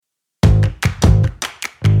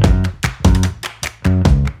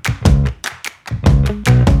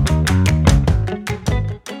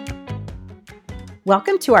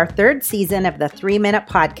Welcome to our third season of the 3-Minute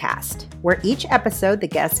Podcast, where each episode the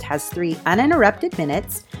guest has 3 uninterrupted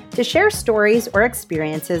minutes to share stories or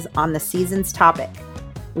experiences on the season's topic.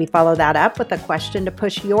 We follow that up with a question to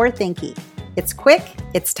push your thinking. It's quick,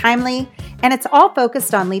 it's timely, and it's all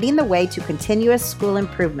focused on leading the way to continuous school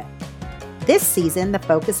improvement. This season, the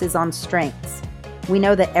focus is on strengths. We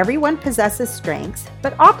know that everyone possesses strengths,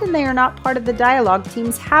 but often they are not part of the dialogue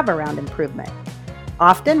teams have around improvement.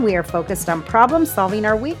 Often we are focused on problem-solving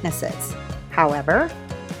our weaknesses. However,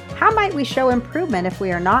 how might we show improvement if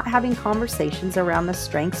we are not having conversations around the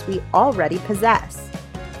strengths we already possess?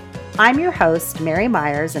 I'm your host, Mary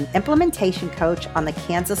Myers, an implementation coach on the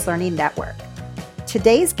Kansas Learning Network.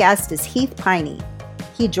 Today's guest is Heath Peine.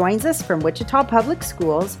 He joins us from Wichita Public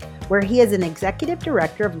Schools, where he is an executive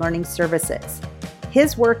director of learning services.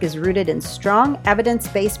 His work is rooted in strong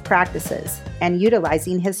evidence-based practices and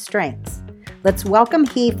utilizing his strengths. Let's welcome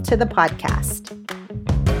Heath to the podcast.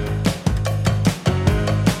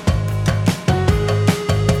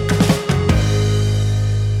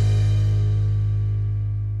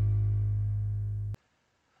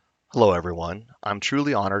 Hello, everyone. I'm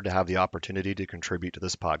truly honored to have the opportunity to contribute to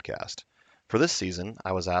this podcast. For this season,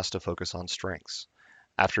 I was asked to focus on strengths.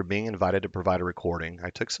 After being invited to provide a recording,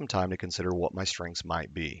 I took some time to consider what my strengths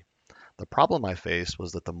might be. The problem I faced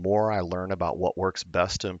was that the more I learn about what works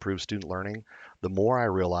best to improve student learning, the more I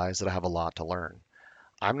realize that I have a lot to learn.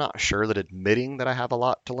 I'm not sure that admitting that I have a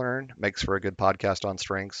lot to learn makes for a good podcast on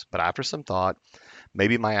strengths, but after some thought,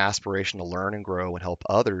 maybe my aspiration to learn and grow and help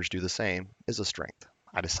others do the same is a strength.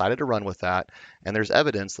 I decided to run with that, and there's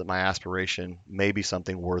evidence that my aspiration may be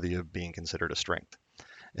something worthy of being considered a strength.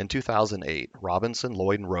 In 2008, Robinson,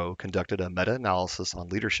 Lloyd, and Rowe conducted a meta-analysis on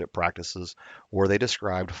leadership practices where they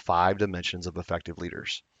described 5 dimensions of effective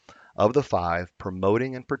leaders. Of the 5,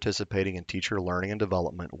 promoting and participating in teacher learning and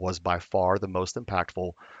development was by far the most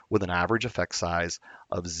impactful, with an average effect size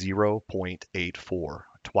of 0.84,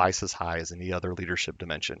 twice as high as any other leadership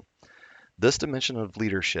dimension. This dimension of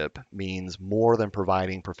leadership means more than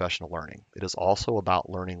providing professional learning. It is also about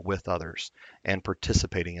learning with others and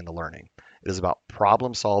participating in the learning. It is about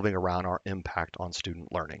problem solving around our impact on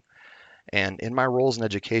student learning. And in my roles in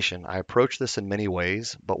education, I approach this in many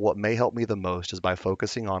ways, but what may help me the most is by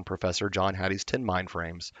focusing on Professor John Hattie's 10 mind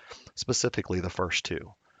frames, specifically the first 2.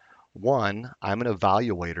 1, I'm an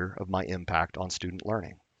evaluator of my impact on student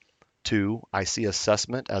learning. 2, I see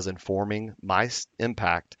assessment as informing my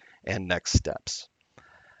impact and next steps.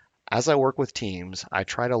 As I work with teams, I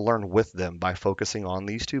try to learn with them by focusing on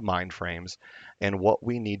these 2 mind frames and what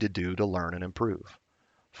we need to do to learn and improve.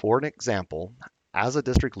 For an example, as a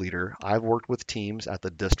district leader, I've worked with teams at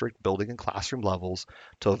the district building and classroom levels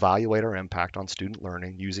to evaluate our impact on student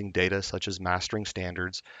learning using data such as mastering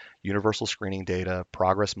standards, universal screening data,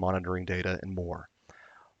 progress monitoring data, and more.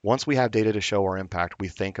 Once we have data to show our impact, we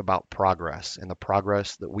think about progress and the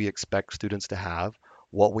progress that we expect students to have,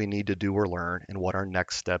 what we need to do or learn, and what our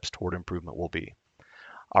next steps toward improvement will be.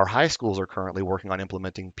 Our high schools are currently working on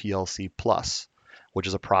implementing PLC Plus, which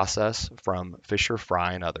is a process from Fisher,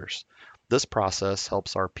 Fry, and others. This process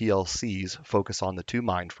helps our PLCs focus on the 2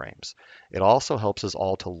 mind frames. It also helps us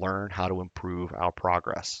all to learn how to improve our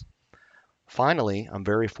progress. Finally, I'm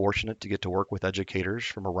very fortunate to get to work with educators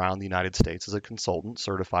from around the United States as a consultant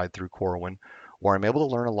certified through Corwin, where I'm able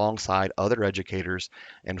to learn alongside other educators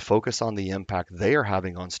and focus on the impact they are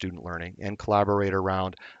having on student learning and collaborate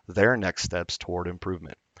around their next steps toward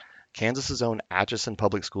improvement. Kansas's own Atchison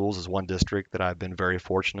Public Schools is one district that I've been very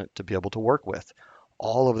fortunate to be able to work with.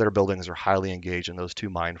 All of their buildings are highly engaged in those 2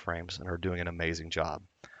 mind frames and are doing an amazing job.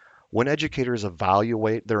 When educators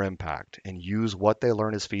evaluate their impact and use what they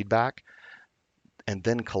learn as feedback, and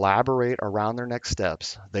then collaborate around their next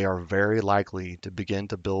steps, they are very likely to begin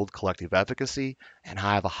to build collective efficacy and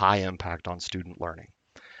have a high impact on student learning.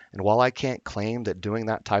 And while I can't claim that doing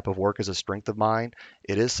that type of work is a strength of mine,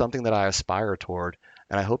 it is something that I aspire toward,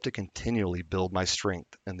 and I hope to continually build my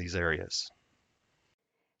strength in these areas.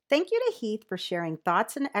 Thank you to Heath for sharing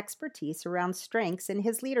thoughts and expertise around strengths in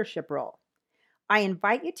his leadership role. I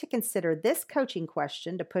invite you to consider this coaching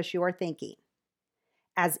question to push your thinking.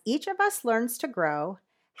 As each of us learns to grow,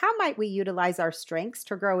 how might we utilize our strengths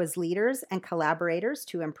to grow as leaders and collaborators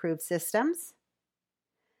to improve systems?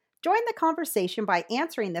 Join the conversation by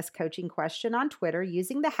answering this coaching question on Twitter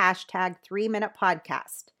using the hashtag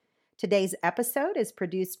 3MinutePodcast. Today's episode is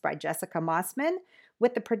produced by Jessica Mossman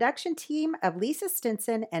with the production team of Lisa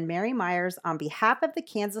Stinson and Mary Myers on behalf of the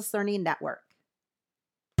Kansas Learning Network.